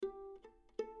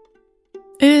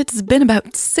It's been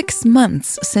about 6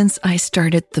 months since I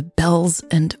started the Bells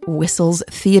and Whistles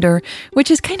Theater,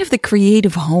 which is kind of the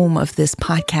creative home of this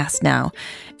podcast now.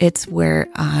 It's where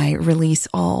I release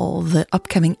all the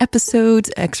upcoming episodes,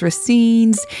 extra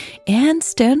scenes, and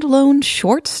standalone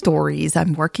short stories.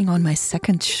 I'm working on my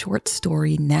second short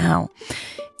story now.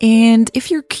 And if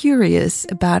you're curious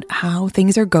about how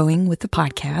things are going with the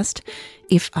podcast,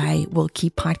 if I will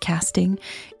keep podcasting,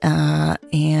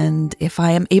 and if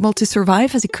I am able to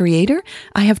survive as a creator,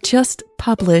 I have just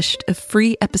published a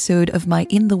free episode of my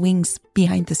In the Wings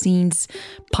Behind the Scenes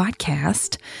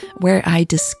podcast where I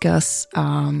discuss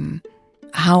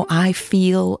how I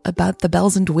feel about the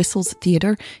Bells and Whistles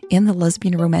Theater in the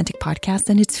Lesbian Romantic Podcast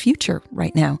and its future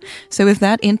right now. So if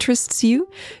that interests you,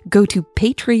 go to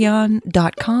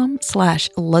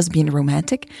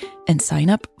patreon.com/lesbianromantic and sign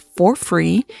up for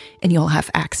free, and you'll have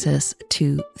access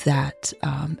to that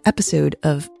episode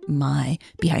of my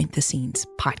Behind the Scenes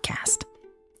podcast.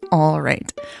 All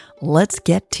right, let's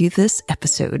get to this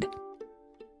episode.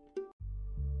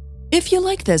 If you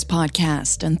like this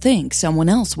podcast and think someone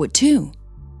else would too,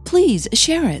 please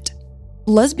share it.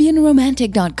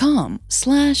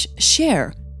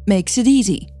 lesbianromantic.com/share makes it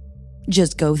easy.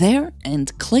 Just go there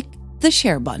and click the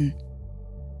share button.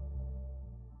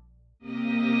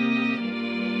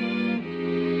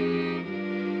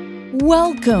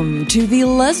 Welcome to the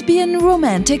Lesbian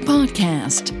Romantic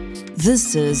Podcast.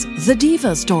 This is the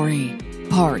Diva Story,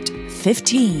 Part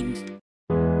 15.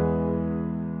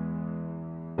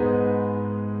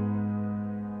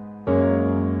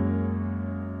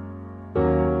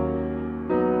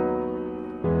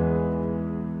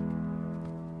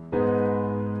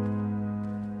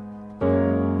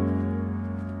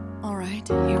 All right,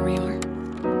 here we are.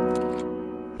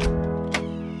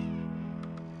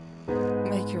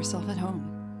 Make yourself at home.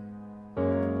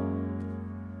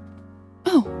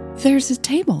 Oh, there's a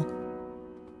table.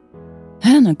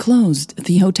 Hannah closed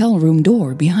the hotel room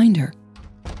door behind her.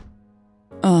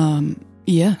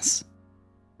 Yes.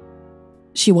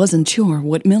 She wasn't sure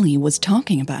what Millie was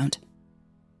talking about.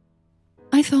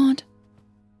 I thought.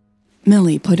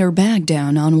 Millie put her bag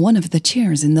down on one of the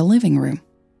chairs in the living room.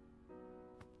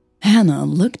 Hannah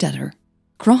looked at her,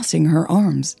 crossing her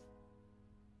arms.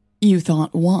 You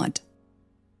thought what?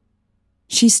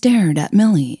 She stared at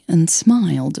Millie and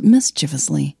smiled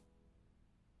mischievously.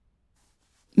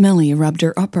 Millie rubbed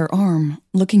her upper arm,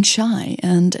 looking shy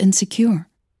and insecure.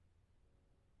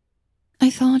 I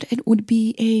thought it would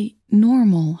be a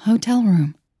normal hotel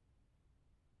room.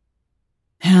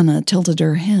 Hannah tilted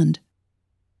her head,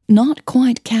 not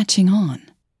quite catching on.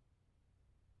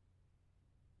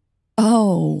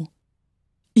 Oh,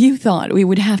 you thought we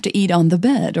would have to eat on the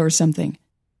bed or something.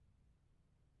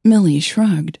 Millie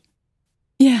shrugged.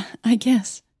 Yeah, I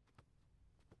guess.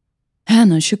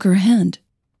 Hannah shook her head.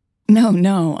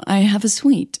 No, I have a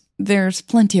suite. There's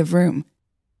plenty of room.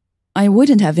 I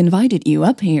wouldn't have invited you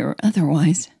up here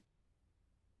otherwise.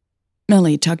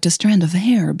 Millie tucked a strand of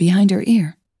hair behind her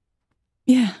ear.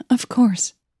 Yeah, of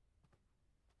course.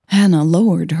 Hannah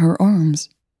lowered her arms.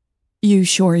 You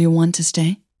sure you want to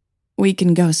stay? We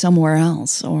can go somewhere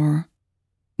else, or...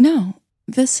 No,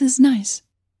 this is nice.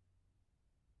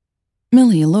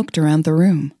 Millie looked around the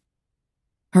room.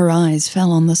 Her eyes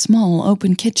fell on the small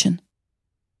open kitchen.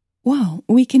 Whoa,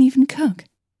 we can even cook.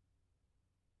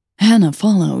 Hannah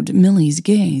followed Millie's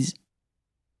gaze.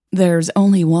 There's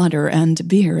only water and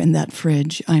beer in that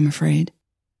fridge, I'm afraid.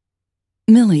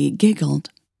 Millie giggled.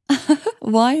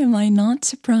 Why am I not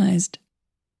surprised?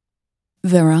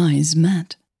 Their eyes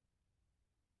met.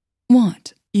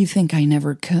 What, you think I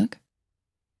never cook?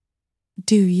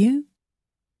 Do you?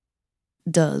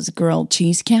 Does grilled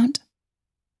cheese count?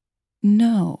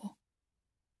 No.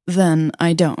 Then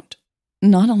I don't.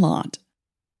 Not a lot.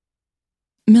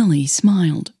 Millie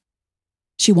smiled.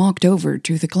 She walked over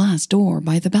to the glass door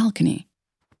by the balcony.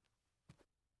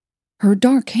 Her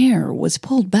dark hair was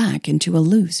pulled back into a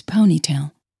loose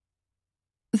ponytail.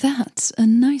 That's a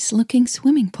nice-looking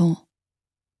swimming pool,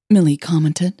 Millie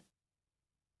commented.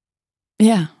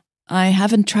 Yeah, I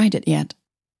haven't tried it yet.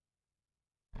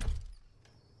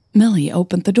 Millie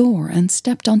opened the door and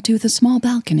stepped onto the small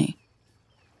balcony.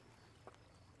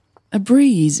 A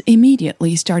breeze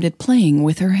immediately started playing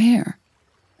with her hair,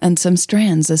 and some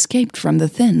strands escaped from the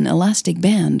thin elastic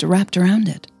band wrapped around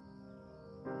it.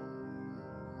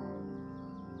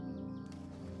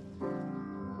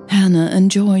 Hannah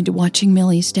enjoyed watching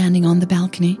Millie standing on the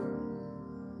balcony.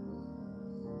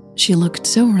 She looked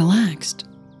so relaxed,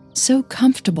 so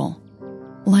comfortable,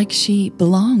 like she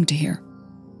belonged here.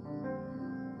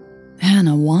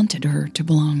 Hannah wanted her to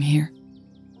belong here.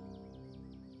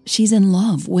 She's in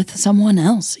love with someone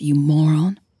else, you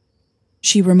moron.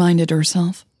 She reminded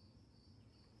herself.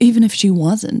 Even if she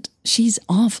wasn't, she's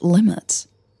off limits.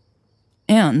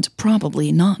 And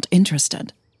probably not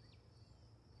interested.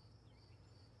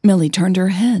 Millie turned her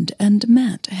head and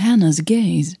met Hannah's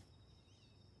gaze.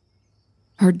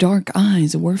 Her dark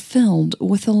eyes were filled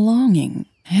with a longing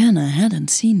Hannah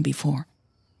hadn't seen before.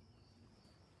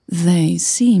 They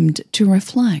seemed to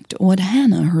reflect what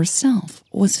Hannah herself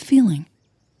was feeling.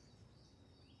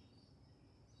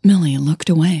 Millie looked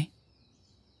away.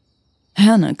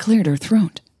 Hannah cleared her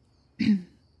throat.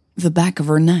 The back of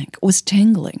her neck was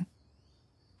tingling.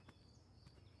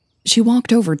 She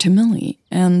walked over to Millie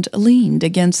and leaned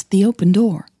against the open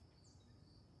door.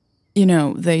 You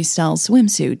know, they sell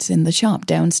swimsuits in the shop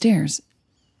downstairs.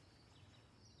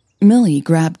 Millie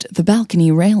grabbed the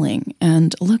balcony railing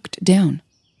and looked down.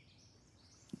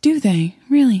 Do they,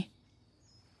 really?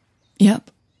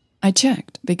 Yep, I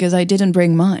checked because I didn't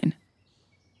bring mine.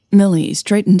 Millie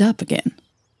straightened up again.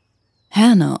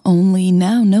 Hannah only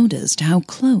now noticed how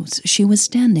close she was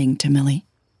standing to Millie.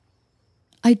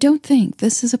 I don't think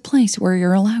this is a place where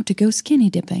you're allowed to go skinny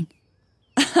dipping.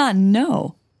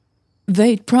 No.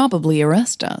 They'd probably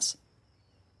arrest us.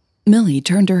 Millie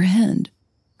turned her head,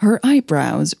 her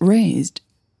eyebrows raised.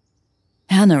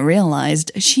 Hannah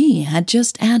realized she had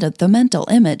just added the mental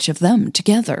image of them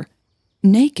together,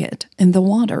 naked in the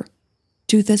water,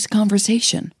 to this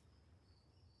conversation.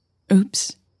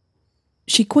 Oops.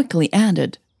 She quickly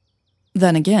added,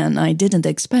 Then again, I didn't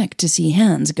expect to see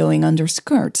hands going under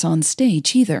skirts on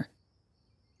stage either.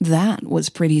 That was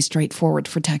pretty straightforward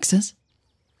for Texas.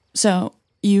 So,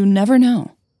 you never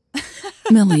know.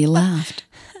 Millie laughed.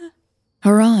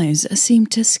 Her eyes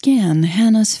seemed to scan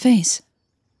Hannah's face.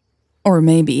 Or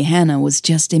maybe Hannah was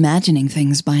just imagining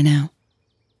things by now.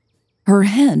 Her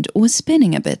head was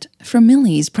spinning a bit from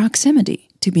Millie's proximity,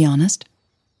 to be honest.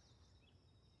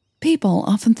 People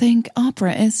often think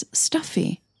opera is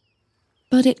stuffy,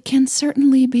 but it can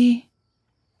certainly be.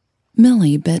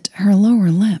 Millie bit her lower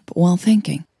lip while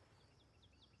thinking.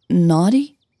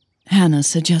 Naughty? Hannah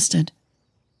suggested.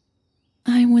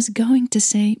 I was going to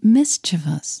say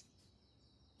mischievous.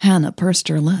 Hannah pursed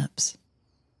her lips.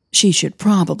 She should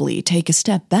probably take a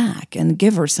step back and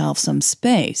give herself some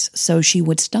space so she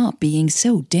would stop being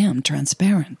so damn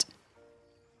transparent.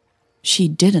 She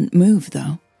didn't move,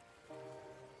 though.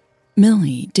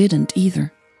 Millie didn't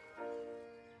either.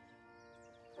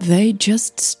 They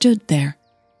just stood there,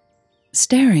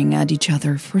 staring at each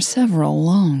other for several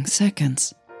long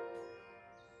seconds.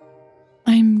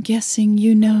 I'm guessing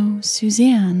you know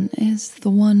Suzanne is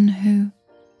the one who...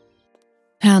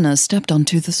 Hannah stepped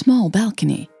onto the small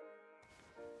balcony.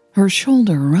 Her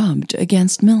shoulder rubbed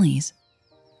against Millie's.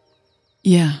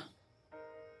 Yeah.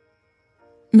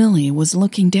 Millie was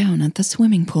looking down at the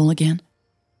swimming pool again.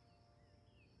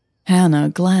 Hannah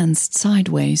glanced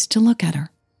sideways to look at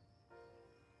her.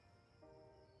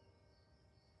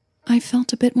 I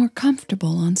felt a bit more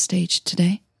comfortable on stage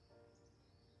today.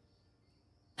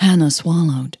 Hannah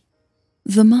swallowed.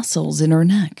 The muscles in her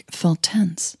neck felt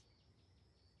tense.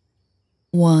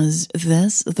 Was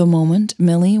this the moment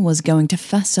Millie was going to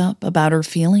fess up about her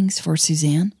feelings for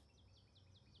Suzanne?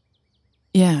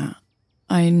 Yeah,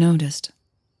 I noticed.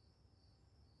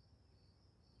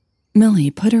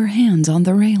 Millie put her hands on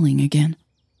the railing again.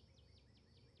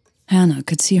 Hannah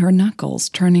could see her knuckles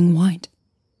turning white.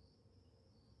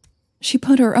 She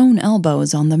put her own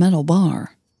elbows on the metal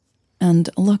bar and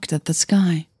looked at the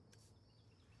sky.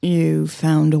 You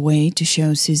found a way to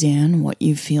show Suzanne what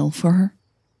you feel for her?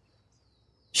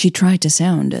 She tried to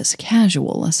sound as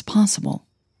casual as possible.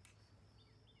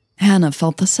 Hannah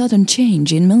felt the sudden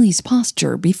change in Millie's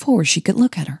posture before she could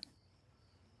look at her.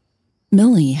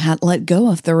 Millie had let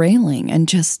go of the railing and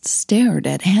just stared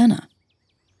at Hannah.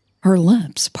 Her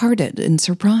lips parted in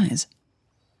surprise.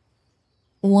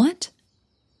 What?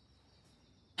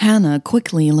 Hannah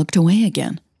quickly looked away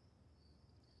again.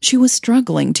 She was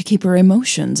struggling to keep her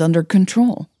emotions under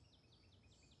control.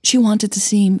 She wanted to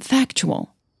seem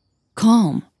factual,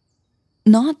 calm,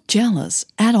 not jealous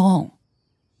at all.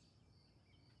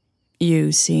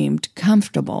 You seemed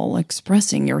comfortable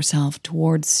expressing yourself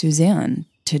towards Suzanne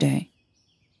today.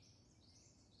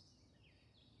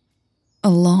 A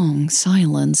long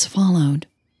silence followed.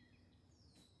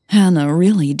 Hannah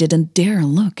really didn't dare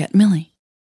look at Millie,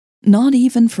 not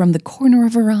even from the corner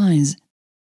of her eyes.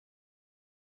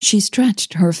 She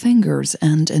stretched her fingers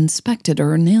and inspected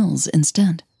her nails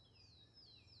instead.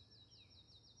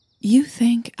 You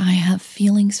think I have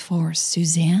feelings for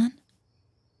Suzanne?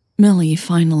 Millie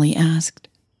finally asked.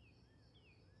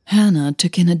 Hannah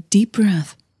took in a deep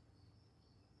breath.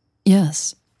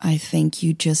 Yes, I think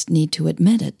you just need to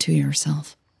admit it to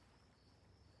yourself.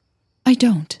 I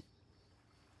don't.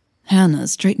 Hannah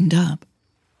straightened up.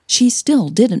 She still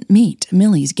didn't meet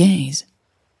Millie's gaze.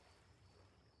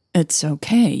 It's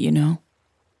okay, you know.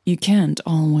 You can't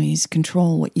always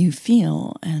control what you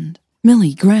feel, and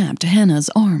Millie grabbed Hannah's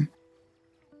arm.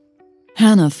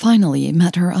 Hannah finally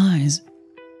met her eyes.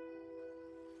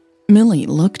 Millie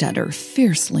looked at her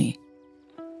fiercely.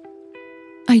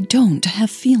 I don't have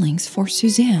feelings for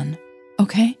Suzanne,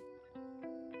 okay?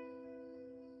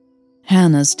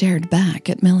 Hannah stared back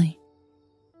at Millie.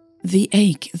 The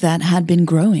ache that had been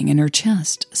growing in her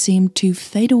chest seemed to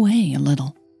fade away a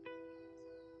little.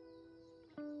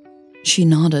 She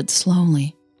nodded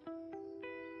slowly.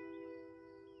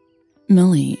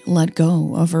 Millie let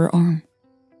go of her arm.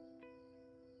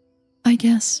 I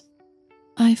guess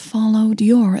I followed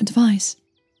your advice.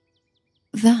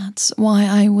 That's why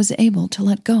I was able to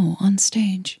let go on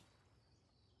stage.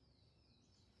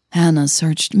 Hannah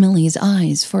searched Millie's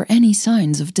eyes for any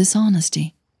signs of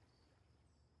dishonesty.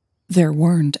 There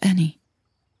weren't any.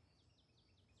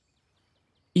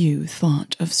 You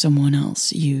thought of someone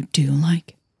else you do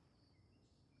like?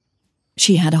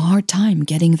 She had a hard time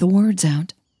getting the words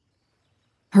out.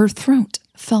 Her throat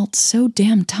felt so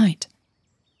damn tight.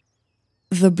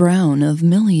 The brown of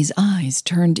Millie's eyes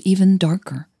turned even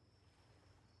darker.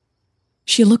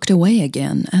 She looked away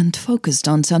again and focused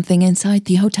on something inside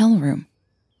the hotel room.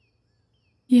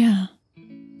 Yeah.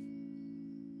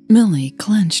 Millie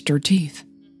clenched her teeth.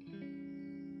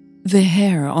 The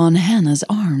hair on Hannah's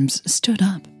arms stood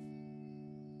up.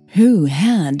 Who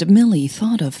had Millie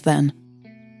thought of then?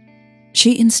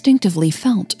 She instinctively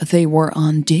felt they were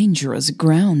on dangerous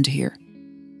ground here.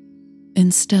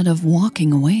 Instead of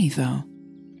walking away, though,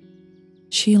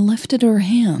 she lifted her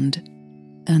hand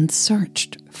and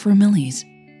searched for Millie's.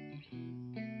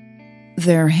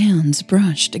 Their hands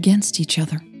brushed against each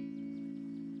other.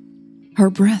 Her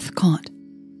breath caught.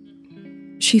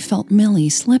 She felt Millie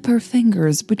slip her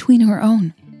fingers between her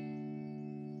own.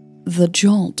 The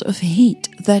jolt of heat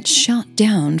that shot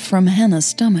down from Hannah's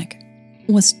stomach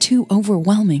was too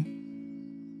overwhelming.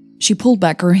 She pulled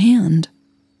back her hand,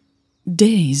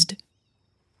 dazed.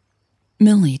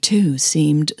 Millie, too,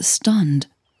 seemed stunned.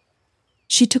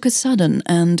 She took a sudden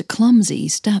and clumsy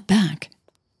step back.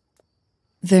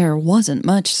 There wasn't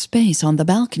much space on the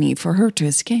balcony for her to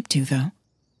escape to, though.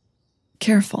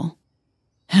 Careful,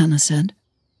 Hannah said.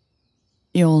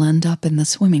 You'll end up in the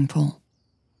swimming pool.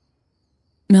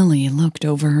 Millie looked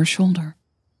over her shoulder.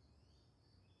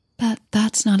 But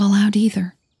that's not allowed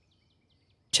either.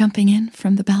 Jumping in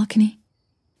from the balcony?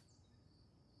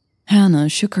 Hannah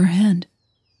shook her head.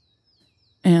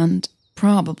 And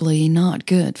probably not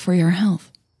good for your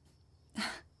health.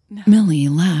 No. Millie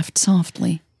laughed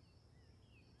softly.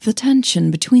 The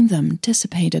tension between them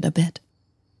dissipated a bit.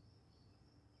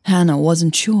 Hannah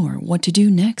wasn't sure what to do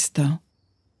next, though.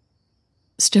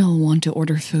 Still want to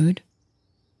order food?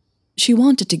 She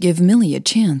wanted to give Millie a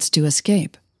chance to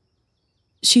escape.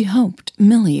 She hoped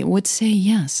Millie would say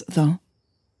yes, though.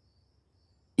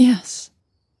 Yes.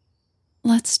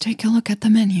 Let's take a look at the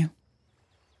menu.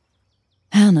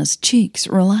 Hannah's cheeks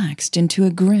relaxed into a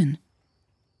grin.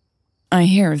 I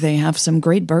hear they have some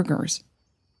great burgers.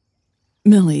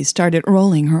 Millie started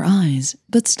rolling her eyes,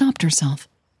 but stopped herself.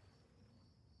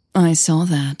 I saw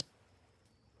that.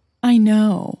 I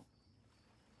know.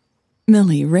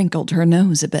 Millie wrinkled her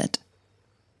nose a bit.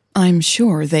 I'm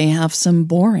sure they have some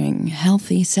boring,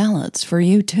 healthy salads for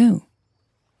you, too.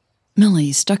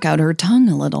 Millie stuck out her tongue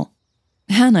a little.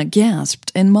 Hannah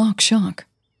gasped in mock shock.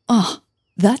 Oh,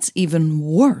 that's even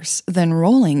worse than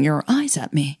rolling your eyes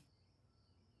at me.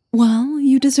 Well,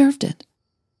 you deserved it.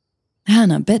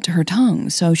 Hannah bit her tongue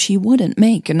so she wouldn't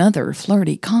make another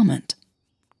flirty comment.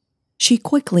 She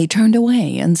quickly turned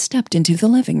away and stepped into the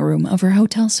living room of her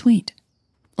hotel suite.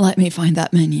 Let me find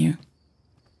that menu.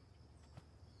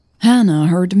 Hannah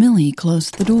heard Millie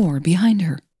close the door behind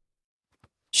her.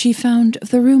 She found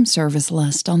the room service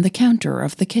list on the counter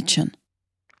of the kitchen.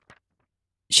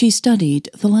 She studied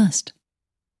the list.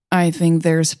 I think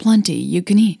there's plenty you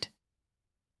can eat.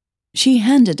 She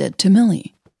handed it to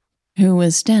Millie, who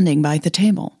was standing by the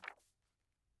table.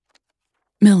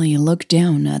 Millie looked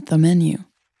down at the menu.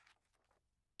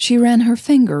 She ran her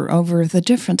finger over the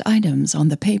different items on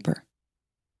the paper.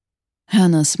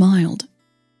 Hannah smiled.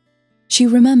 She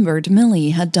remembered Millie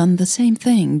had done the same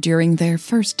thing during their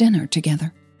first dinner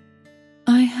together.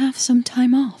 I have some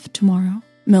time off tomorrow,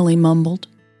 Millie mumbled,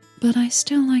 but I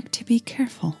still like to be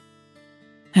careful.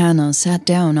 Hannah sat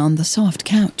down on the soft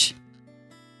couch.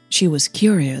 She was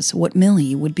curious what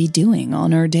Millie would be doing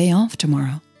on her day off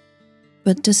tomorrow,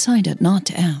 but decided not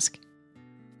to ask.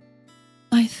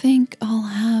 I think I'll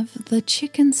have the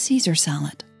chicken Caesar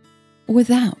salad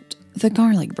without the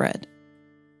garlic bread.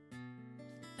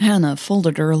 Hannah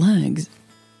folded her legs.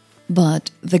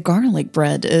 But the garlic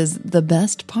bread is the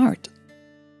best part.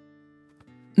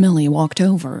 Millie walked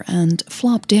over and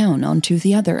flopped down onto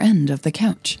the other end of the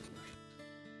couch.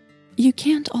 You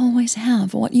can't always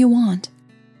have what you want,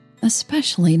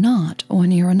 especially not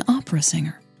when you're an opera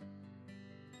singer.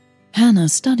 Hannah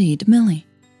studied Millie.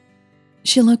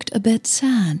 She looked a bit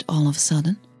sad all of a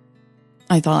sudden.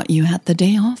 I thought you had the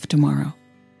day off tomorrow.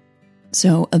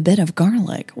 So a bit of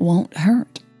garlic won't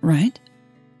hurt, right?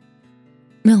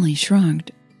 Millie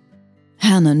shrugged.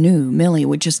 Hannah knew Millie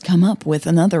would just come up with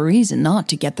another reason not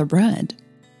to get the bread.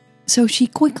 So she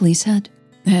quickly said,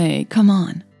 Hey, come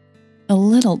on. A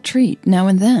little treat now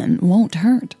and then won't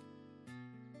hurt.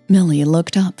 Millie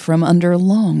looked up from under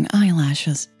long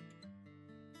eyelashes.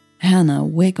 Hannah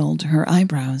wiggled her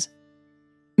eyebrows.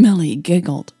 Millie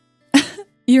giggled.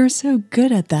 You're so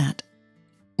good at that.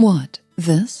 What,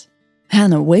 this?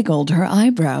 Hannah wiggled her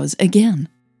eyebrows again.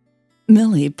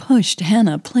 Millie pushed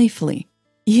Hannah playfully.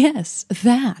 Yes,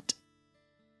 that.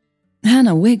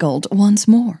 Hannah wiggled once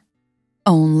more.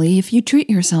 Only if you treat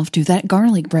yourself to that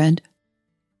garlic bread.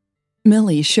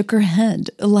 Millie shook her head,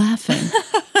 laughing.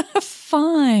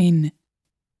 Fine.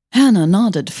 Hannah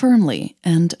nodded firmly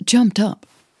and jumped up.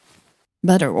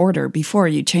 Better order before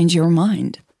you change your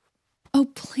mind. Oh,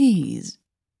 please.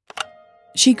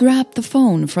 She grabbed the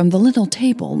phone from the little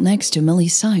table next to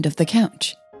Millie's side of the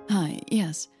couch. Hi,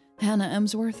 yes, Hannah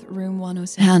Emsworth, room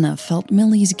 107. Hannah felt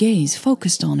Millie's gaze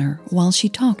focused on her while she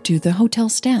talked to the hotel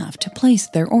staff to place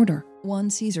their order. 1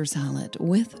 Caesar salad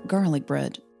with garlic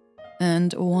bread.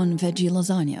 And 1 veggie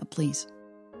lasagna, please.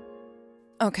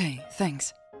 Okay,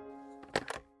 thanks.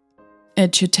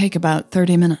 It should take about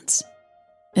 30 minutes.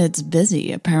 It's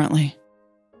busy, apparently.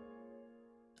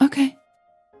 Okay.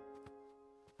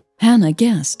 Hannah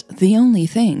guessed the only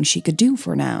thing she could do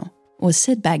for now was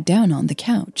sit back down on the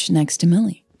couch next to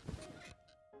Millie.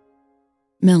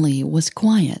 Millie was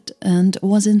quiet and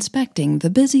was inspecting the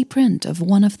busy print of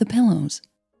one of the pillows.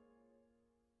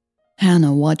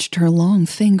 Hannah watched her long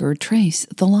finger trace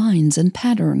the lines and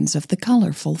patterns of the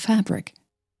colorful fabric.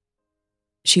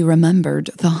 She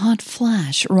remembered the hot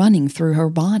flash running through her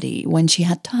body when she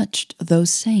had touched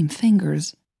those same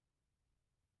fingers.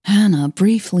 Hannah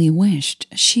briefly wished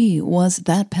she was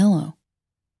that pillow.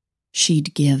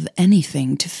 She'd give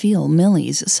anything to feel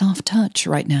Millie's soft touch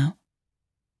right now.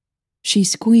 She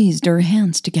squeezed her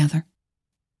hands together.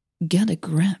 Get a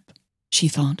grip, she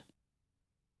thought.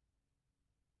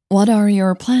 What are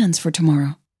your plans for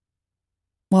tomorrow?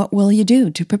 What will you do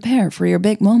to prepare for your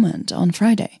big moment on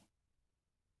Friday?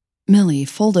 Millie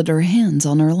folded her hands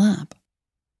on her lap.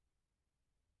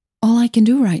 All I can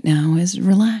do right now is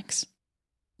relax.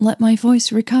 Let my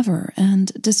voice recover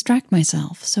and distract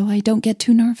myself so I don't get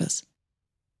too nervous.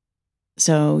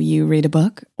 So you read a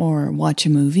book or watch a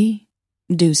movie?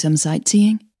 Do some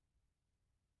sightseeing?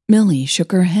 Millie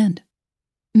shook her head.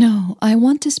 No, I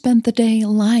want to spend the day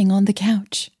lying on the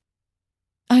couch.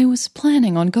 I was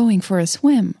planning on going for a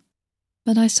swim,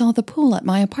 but I saw the pool at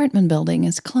my apartment building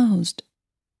is closed.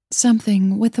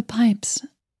 Something with the pipes.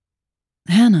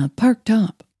 Hannah perked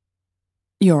up.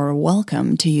 You're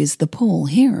welcome to use the pool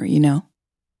here, you know.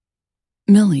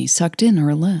 Millie sucked in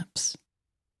her lips.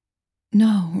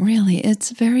 No, really,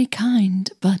 it's very kind,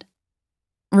 but...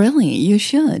 Really, you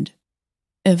should.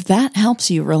 If that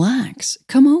helps you relax,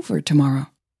 come over tomorrow.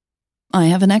 I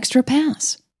have an extra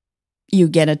pass. You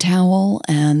get a towel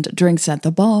and drinks at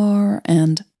the bar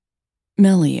and...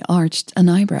 Millie arched an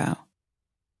eyebrow.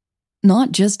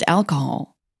 Not just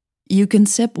alcohol. You can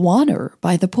sip water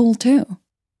by the pool too.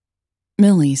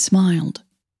 Millie smiled.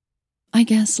 I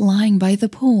guess lying by the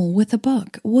pool with a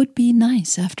book would be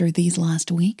nice after these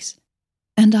last weeks.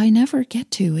 And I never get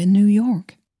to in New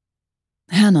York.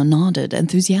 Hannah nodded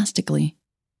enthusiastically.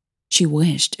 She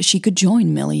wished she could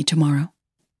join Millie tomorrow.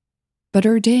 But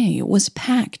her day was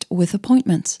packed with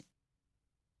appointments.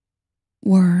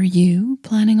 Were you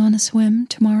planning on a swim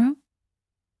tomorrow?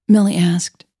 Millie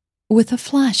asked, with a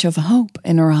flash of hope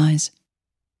in her eyes.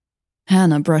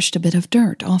 Hannah brushed a bit of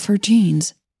dirt off her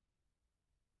jeans.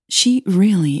 She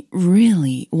really,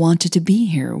 really wanted to be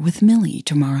here with Millie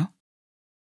tomorrow.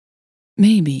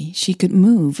 Maybe she could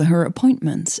move her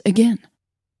appointments again.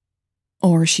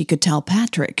 Or she could tell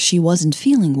Patrick she wasn't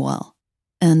feeling well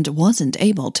and wasn't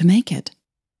able to make it.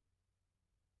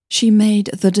 She made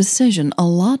the decision a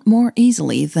lot more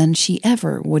easily than she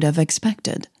ever would have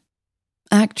expected.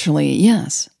 Actually,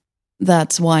 yes.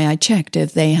 That's why I checked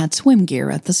if they had swim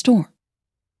gear at the store.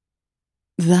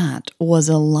 That was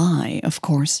a lie, of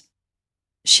course.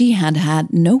 She had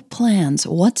had no plans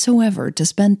whatsoever to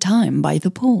spend time by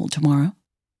the pool tomorrow.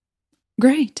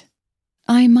 Great.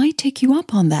 I might take you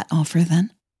up on that offer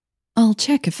then. I'll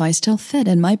check if I still fit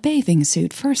in my bathing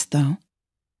suit first, though.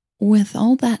 With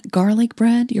all that garlic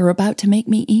bread you're about to make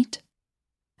me eat?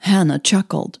 Hannah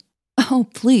chuckled. Oh,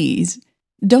 please,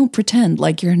 don't pretend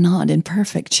like you're not in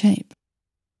perfect shape.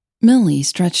 Millie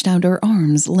stretched out her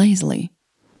arms lazily.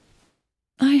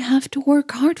 I have to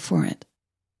work hard for it.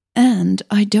 And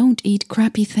I don't eat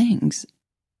crappy things.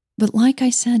 But like I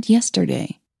said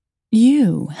yesterday,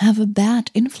 you have a bad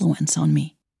influence on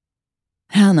me.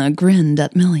 Hannah grinned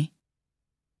at Millie.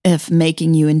 If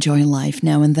making you enjoy life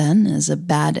now and then is a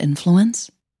bad influence,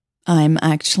 I'm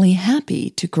actually happy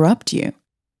to corrupt you.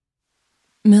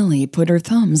 Millie put her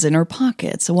thumbs in her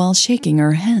pockets while shaking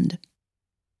her head.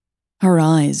 Her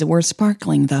eyes were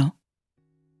sparkling, though.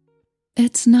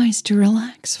 It's nice to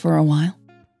relax for a while.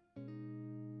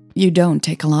 You don't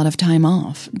take a lot of time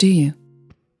off, do you?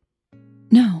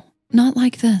 No, not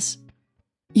like this.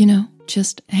 You know,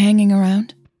 just hanging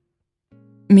around.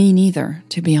 Me neither,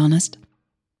 to be honest.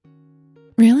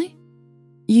 Really?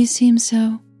 You seem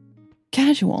so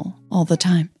casual all the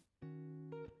time.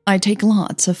 I take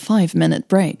lots of 5-minute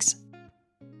breaks,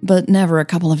 but never a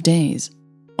couple of days,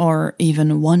 or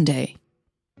even one day.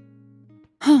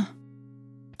 Huh.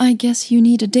 I guess you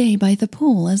need a day by the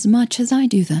pool as much as I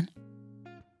do then.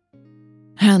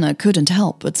 Hannah couldn't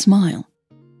help but smile.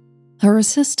 Her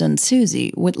assistant,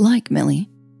 Susie, would like Millie.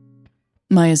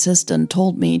 My assistant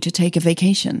told me to take a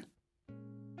vacation.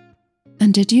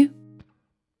 And did you?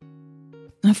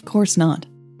 Of course not.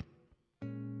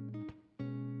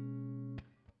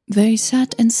 They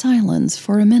sat in silence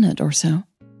for a minute or so.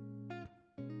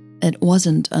 It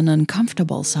wasn't an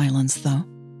uncomfortable silence, though.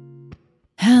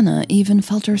 Hannah even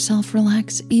felt herself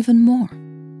relax even more.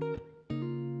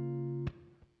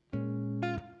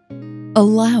 A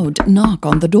loud knock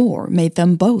on the door made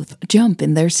them both jump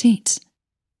in their seats.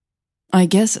 I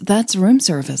guess that's room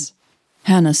service,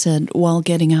 Hannah said while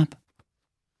getting up.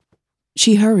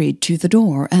 She hurried to the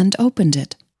door and opened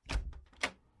it.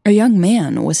 A young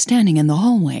man was standing in the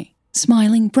hallway,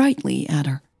 smiling brightly at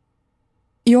her.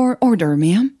 Your order,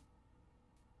 ma'am?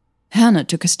 Hannah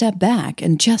took a step back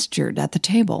and gestured at the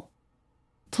table.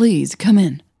 Please come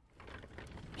in.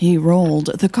 He rolled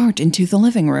the cart into the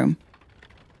living room.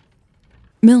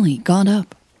 Millie got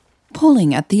up,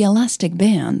 pulling at the elastic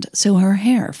band so her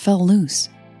hair fell loose.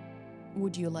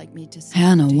 Would you like me to?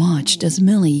 Hannah watched as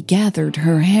Millie gathered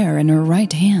her hair in her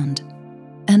right hand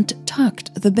and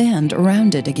tucked the band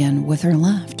around it again with her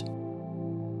left.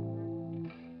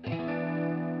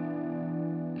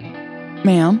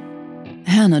 Ma'am?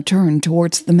 Hannah turned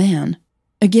towards the man,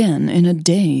 again in a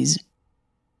daze.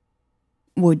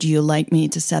 Would you like me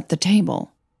to set the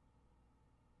table?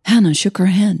 Hannah shook her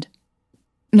head.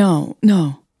 No.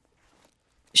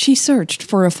 She searched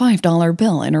for a $5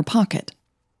 bill in her pocket.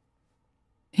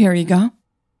 Here you go,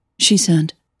 she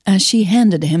said, as she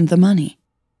handed him the money.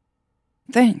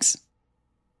 Thanks.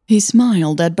 He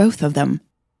smiled at both of them,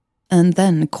 and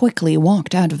then quickly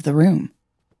walked out of the room,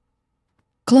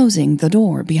 closing the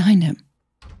door behind him.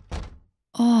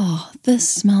 Oh, this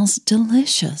smells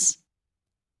delicious.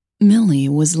 Millie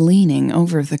was leaning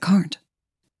over the cart.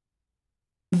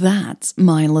 That's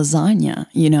my lasagna,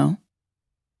 you know.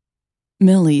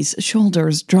 Millie's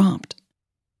shoulders dropped.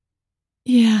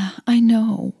 Yeah, I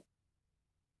know.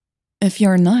 If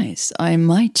you're nice, I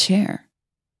might share.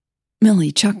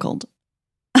 Millie chuckled.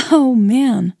 Oh,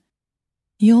 man.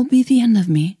 You'll be the end of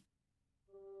me.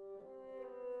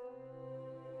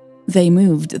 They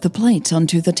moved the plates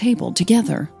onto the table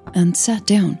together and sat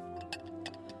down.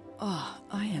 Oh,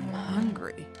 I am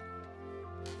hungry.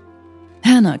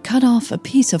 Hannah cut off a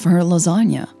piece of her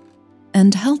lasagna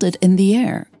and held it in the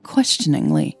air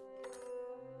questioningly.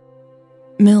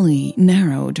 Millie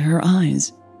narrowed her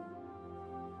eyes.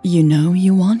 You know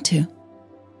you want to,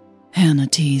 Hannah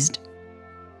teased.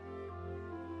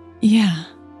 Yeah.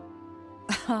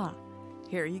 Aha,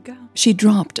 here you go. She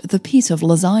dropped the piece of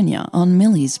lasagna on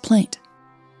Millie's plate.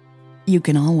 You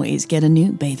can always get a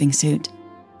new bathing suit,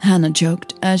 Hannah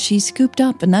joked as she scooped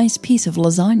up a nice piece of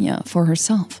lasagna for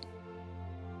herself.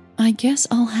 I guess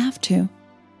I'll have to.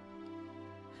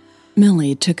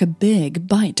 Millie took a big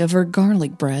bite of her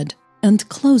garlic bread and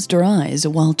closed her eyes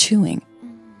while chewing.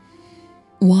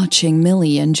 Watching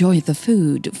Millie enjoy the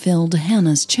food filled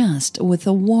Hannah's chest with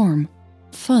a warm,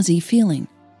 fuzzy feeling.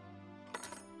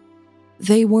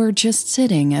 They were just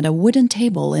sitting at a wooden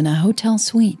table in a hotel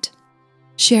suite,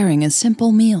 sharing a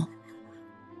simple meal.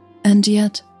 And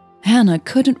yet, Hannah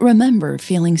couldn't remember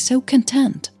feeling so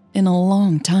content in a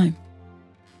long time.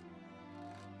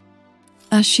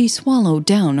 as she swallowed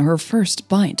down her first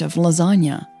bite of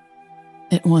lasagna.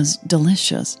 It was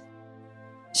delicious.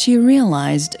 She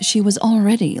realized she was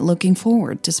already looking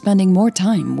forward to spending more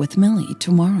time with Millie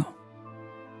tomorrow.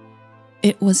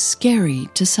 It was scary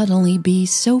to suddenly be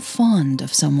so fond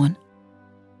of someone.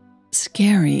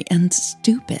 Scary and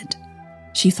stupid,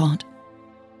 she thought.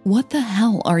 What the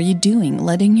hell are you doing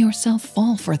letting yourself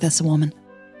fall for this woman?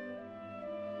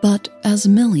 But as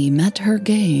Millie met her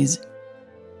gaze,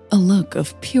 a look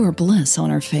of pure bliss on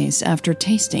her face after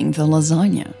tasting the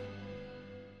lasagna,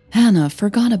 Hannah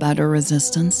forgot about her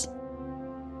resistance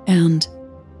and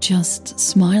just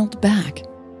smiled back.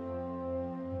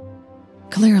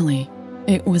 Clearly,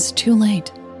 it was too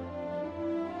late.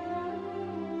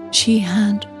 She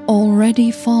had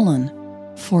already fallen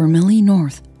for Millie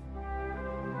North.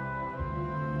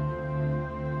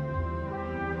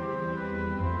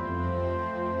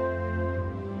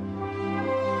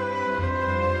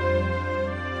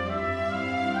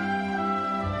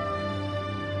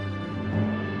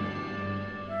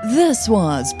 This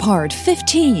was part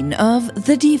 15 of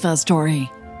the Diva Story.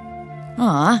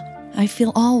 I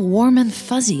feel all warm and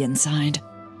fuzzy inside.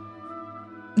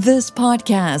 This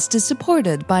podcast is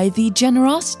supported by the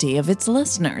generosity of its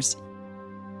listeners.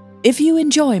 If you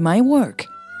enjoy my work,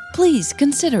 please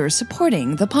consider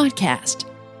supporting the podcast.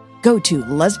 Go to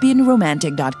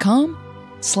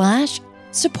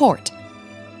lesbianromantic.com/support.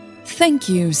 Thank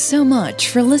you so much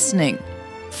for listening,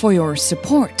 for your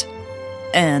support,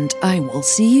 and I will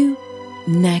see you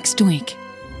next week.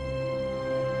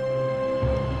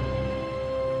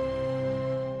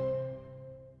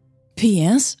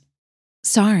 P.S.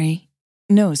 Sorry,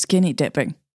 no skinny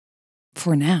dipping.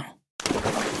 For now.